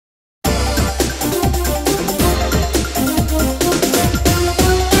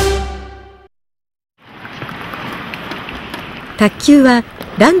卓球は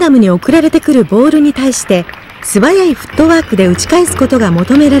ランダムに送られてくるボールに対して素早いフットワークで打ち返すことが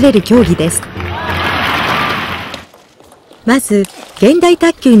求められる競技です。まず現代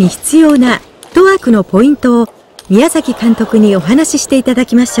卓球に必要なフットワークのポイントを宮崎監督にお話ししていただ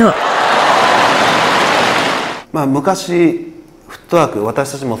きましょう。昔フットワーク、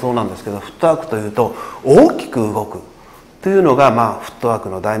私たちもそうなんですけど、フットワークというと大きく動くというのがフットワーク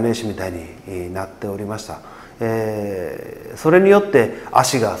の代名詞みたいになっておりました。それによって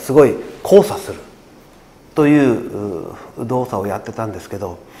足がすごい交差するという動作をやってたんですけ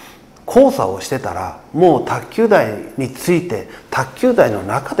ど、交差をしてたらもう卓球台について卓球台の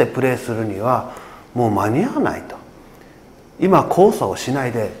中でプレーするにはもう間に合わないと。今交差をしな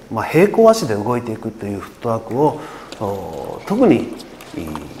いで、平行足で動いていくというフットワークを特に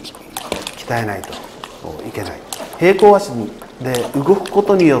鍛えないといけない。平行足で動くこ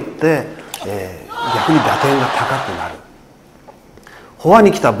とによって、逆に打点が高くなる。フォア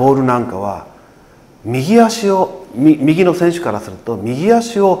に来たボールなんかは右の選手からすると右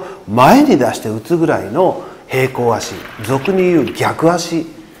足を前に出して打つぐらいの平行足、俗に言う逆足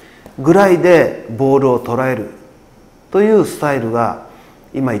ぐらいでボールを捉えるというスタイルが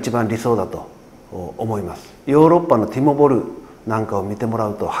今一番理想だと思います。ヨーロッパのティモ・ボルなんかを見てもら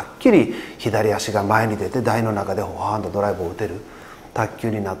うとはっきり左足が前に出て台の中でフォアハンドドライブを打てる卓球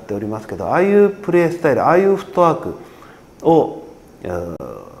になっておりますけど、ああいうプレースタイル、ああいうフットワークを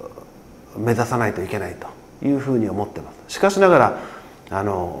目指さないといけないというふうに思ってます。しかしながら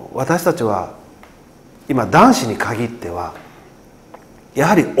私たちは今男子に限ってはや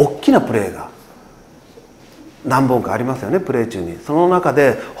はり大きなプレーが何本かありますよね、プレー中に。その中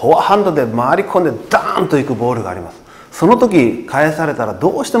でフォアハンドで回り込んでダーンといくボールがあります。その時返されたら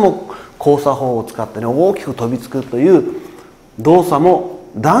どうしても交差法を使ってね、大きく飛びつくという動作も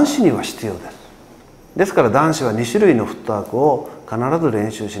男子には必要です。ですから男子は2種類のフットワークを必ず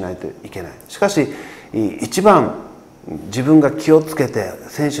練習しないといけない。しかし一番自分が気をつけて、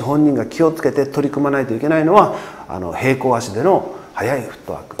選手本人が気をつけて取り組まないといけないのは平行足での速いフッ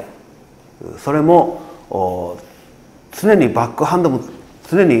トワーク。それも常にバックハンドも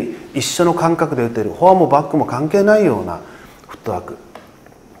常に一緒の感覚で打てる、フォアもバックも関係ないようなフットワーク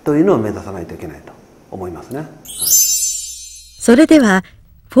というのを目指さないといけないと思いますね。それでは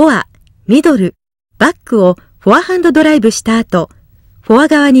フォア、ミドル、バックをフォアハンドドライブした後、フォア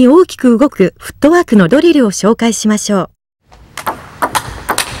側に大きく動くフットワークのドリルを紹介しましょう。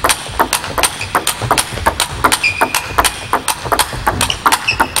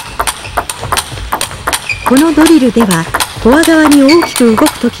このドリルではフォア側に大きく動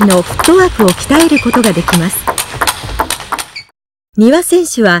く時のフットワークを鍛えることができます。丹羽選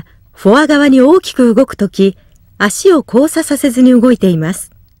手はフォア側に大きく動く時、足を交差させずに動いています。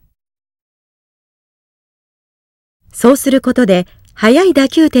そうすることで速い打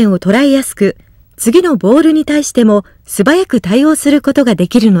球点を捉えやすく、次のボールに対しても素早く対応することがで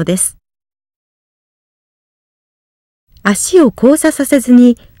きるのです。足を交差させず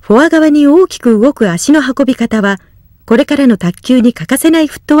にフォア側に大きく動く足の運び方は、これからの卓球に欠かせない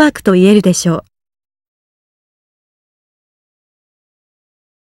フットワークと言えるでしょう。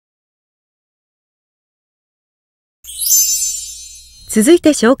続いて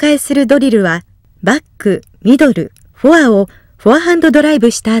紹介するドリルは、バック、ミドル、フォアをフォアハンドドライ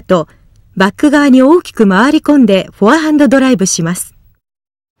ブした後、バック側に大きく回り込んでフォアハンドドライブします。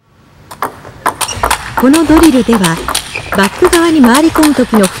このドリルでは、バック側に回り込む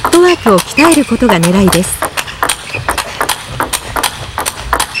時のフットワークを鍛えることが狙いです。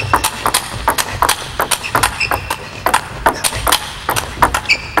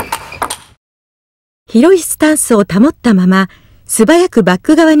広いスタンスを保ったまま、素早くバッ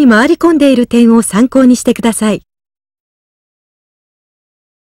ク側に回り込んでいる点を参考にしてください。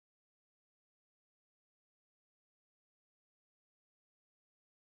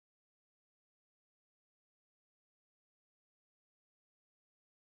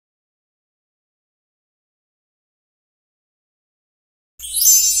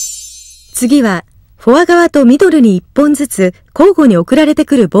次は、フォア側とミドルに1本ずつ交互に送られて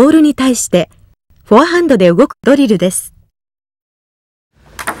くるボールに対して、フォアハンドで動くドリルです。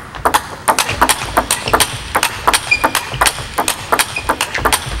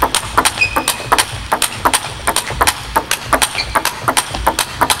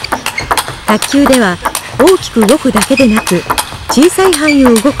卓球では大きく動くだけでなく、小さい範囲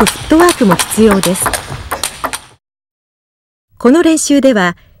を動くフットワークも必要です。この練習で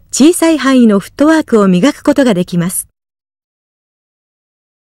は、小さい範囲のフットワークを磨くことができます。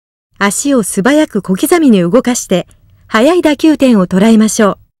足を素早く小刻みに動かして、速い打球点を捉えまし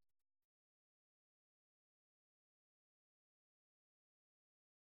ょう。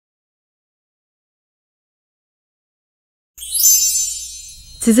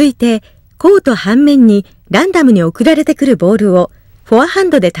続いて、コート半面にランダムに送られてくるボールをフォアハン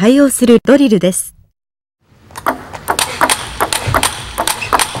ドで対応するドリルです。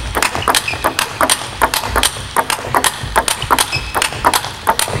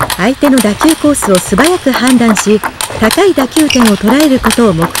相手の打球コースを素早く判断し、高い打球点を捉えるこ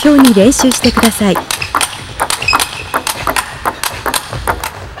とを目標に練習してください。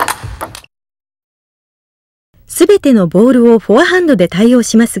すべてのボールをフォアハンドで対応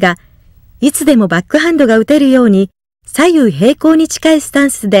しますが、いつでもバックハンドが打てるように、左右平行に近いスタ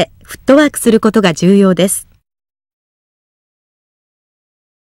ンスでフットワークすることが重要です。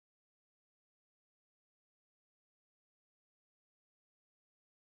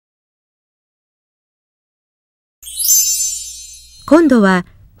今度は、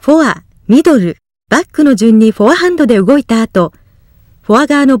フォア、ミドル、バックの順にフォアハンドで動いた後、フォア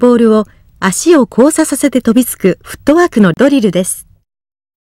側のボールを足を交差させて飛びつくフットワークのドリルです。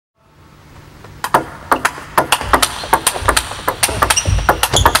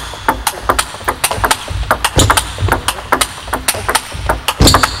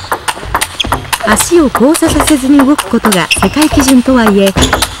足を交差させずに動くことが世界基準とはいえ、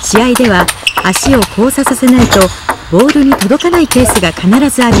試合では足を交差させないとボールに届かないケースが必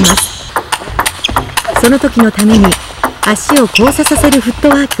ずあります。その時のために足を交差させるフット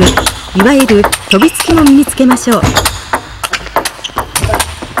ワーク、いわゆる飛びつきも身につけましょう。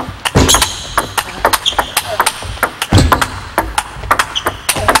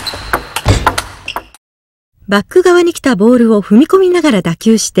バック側に来たボールを踏み込みながら打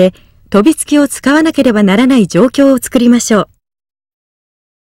球して、飛びつきを使わなければならない状況を作りましょう。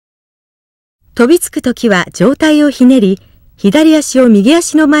飛びつくときは上体をひねり、左足を右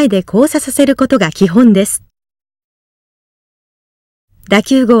足の前で交差させることが基本です。打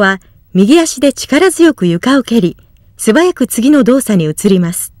球後は右足で力強く床を蹴り、素早く次の動作に移り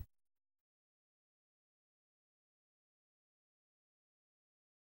ます。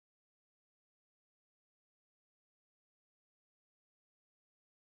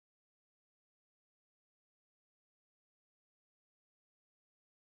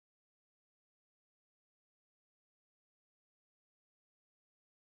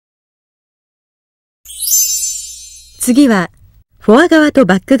次は、フォア側と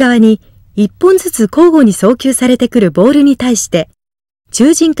バック側に1本ずつ交互に送球されてくるボールに対して、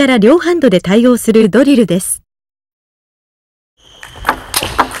中陣から両ハンドで対応するドリルです。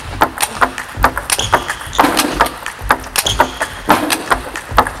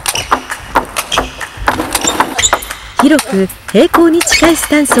広く平行に近いス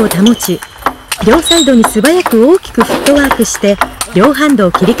タンスを保ち、両サイドに素早く大きくフットワークして両ハンド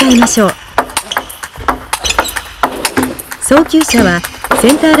を切り替えましょう。送球者は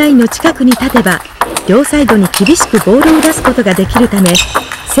センターラインの近くに立てば両サイドに厳しくボールを出すことができるため、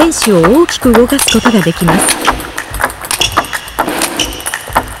選手を大きく動かすことができます。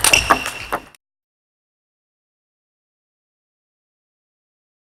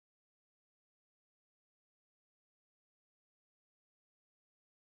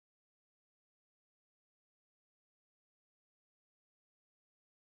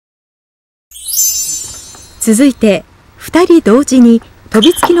続いて、2人同時に飛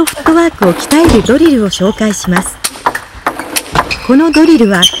びつきのフットワークを鍛えるドリルを紹介します。このドリル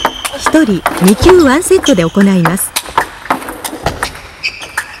は1人2球1セットで行います。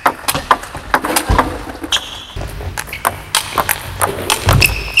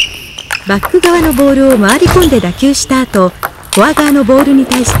バック側のボールを回り込んで打球した後、フォア側のボールに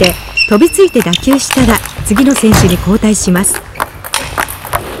対して飛びついて打球したら次の選手に交代します。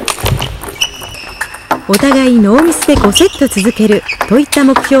お互いノーミスで5セット続けるといった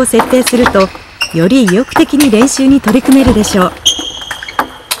目標を設定すると、より意欲的に練習に取り組めるでしょう。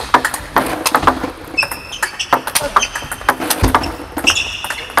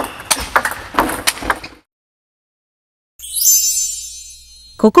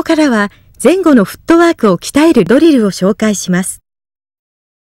ここからは前後のフットワークを鍛えるドリルを紹介します。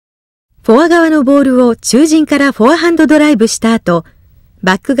フォア側のボールを中陣からフォアハンドドライブした後、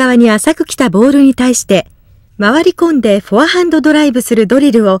バック側に浅く来たボールに対して回り込んでフォアハンドドライブするド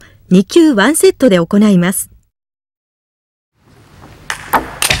リルを2球1セットで行います。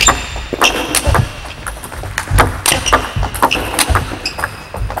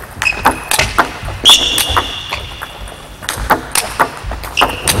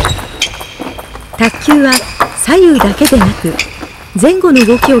卓球は左右だけでなく前後の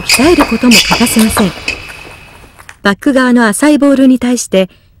動きを鍛えることも欠かせません。バック側の浅いボールに対して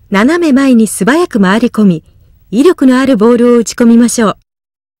斜め前に素早く回り込み、威力のあるボールを打ち込みましょう。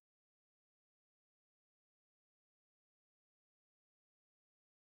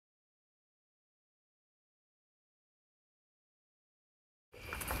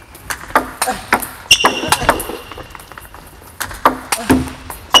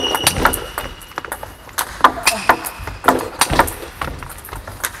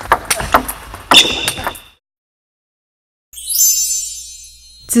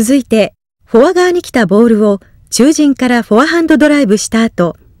続いて、フォア側に来たボールを中陣からフォアハンドドライブした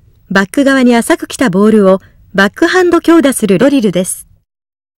後、バック側に浅く来たボールをバックハンド強打するドリルです。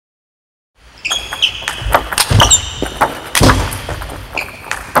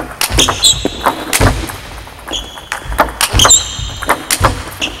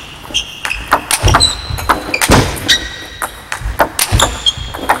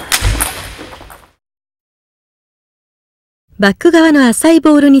バック側の浅い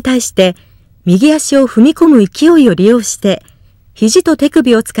ボールに対して、右足を踏み込む勢いを利用して、肘と手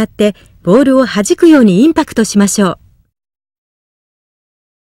首を使ってボールを弾くようにインパクトしましょう。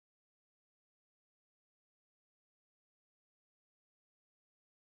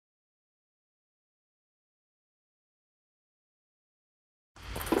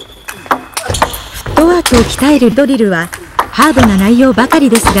フットワークを鍛えるドリルはハードな内容ばかり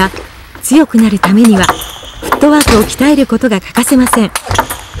ですが、強くなるためにはフットワークを鍛えることが欠かせません。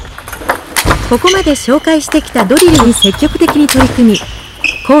ここまで紹介してきたドリルに積極的に取り組み、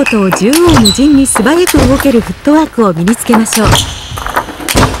コートを縦横無尽に素早く動けるフットワークを身につけましょう。